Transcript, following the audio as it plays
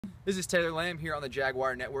This is Taylor Lamb here on the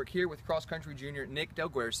Jaguar Network, here with cross-country junior Nick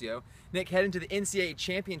Guercio. Nick, heading to the NCAA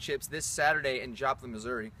championships this Saturday in Joplin,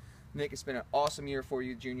 Missouri. Nick, it's been an awesome year for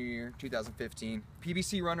you, junior year, 2015.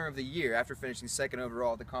 PBC Runner of the Year after finishing second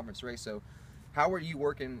overall at the conference race. So, how were you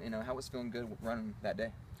working? How was feeling good running that day?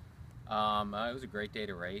 It was a great day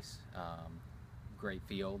to race. Great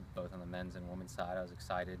field, both on the men's and women's side. I was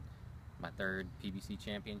excited. My third PBC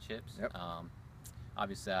championships. Yep.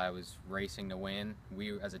 Obviously, I was racing to win.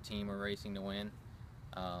 We, as a team, were racing to win.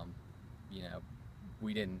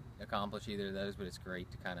 We didn't accomplish either of those, but it's great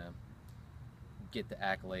to kind of get the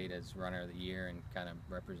accolade as runner of the year and kind of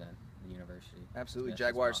represent the university. Absolutely.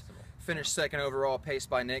 Jaguars finished second overall, paced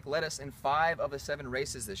by Nick. Led us in 5 of the 7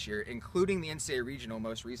 races this year, including the NCAA regional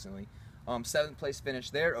most recently. 7th place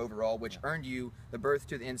finish there overall, which earned you the berth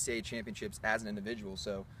to the NCAA championships as an individual.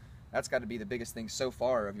 So that's got to be the biggest thing so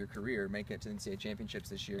far of your career, making it to the NCAA championships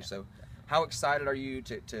this year. So how excited are you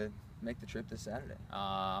to make the trip this Saturday?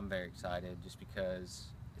 I'm very excited just because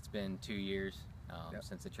it's been 2 years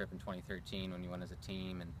since the trip in 2013 when you went as a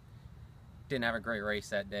team, and didn't have a great race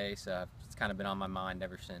that day, so it's kind of been on my mind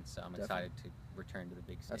ever since. So I'm excited to return to the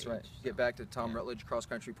big stage. That's right. Get back to Tom Rutledge Cross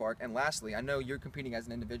Country Park. And lastly, I know you're competing as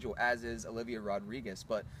an individual, as is Olivia Rodriguez,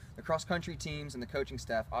 but the cross country teams and the coaching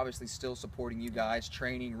staff obviously still supporting you guys,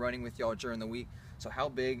 training, running with y'all during the week. So how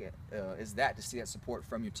big is that to see that support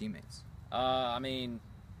from your teammates? I mean,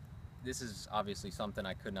 this is obviously something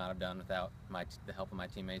I could not have done without the help of my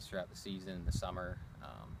teammates throughout the season and the summer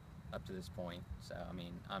up to this point. So, I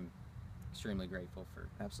mean, I'm extremely grateful for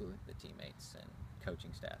the teammates and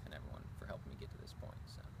coaching staff and everyone for helping me get to this point.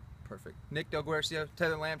 So. Perfect. Nick Guercio,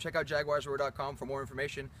 Taylor Lamb, check out JaguarsRoar.com for more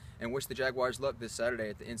information, and wish the Jaguars luck this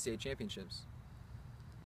Saturday at the NCAA championships.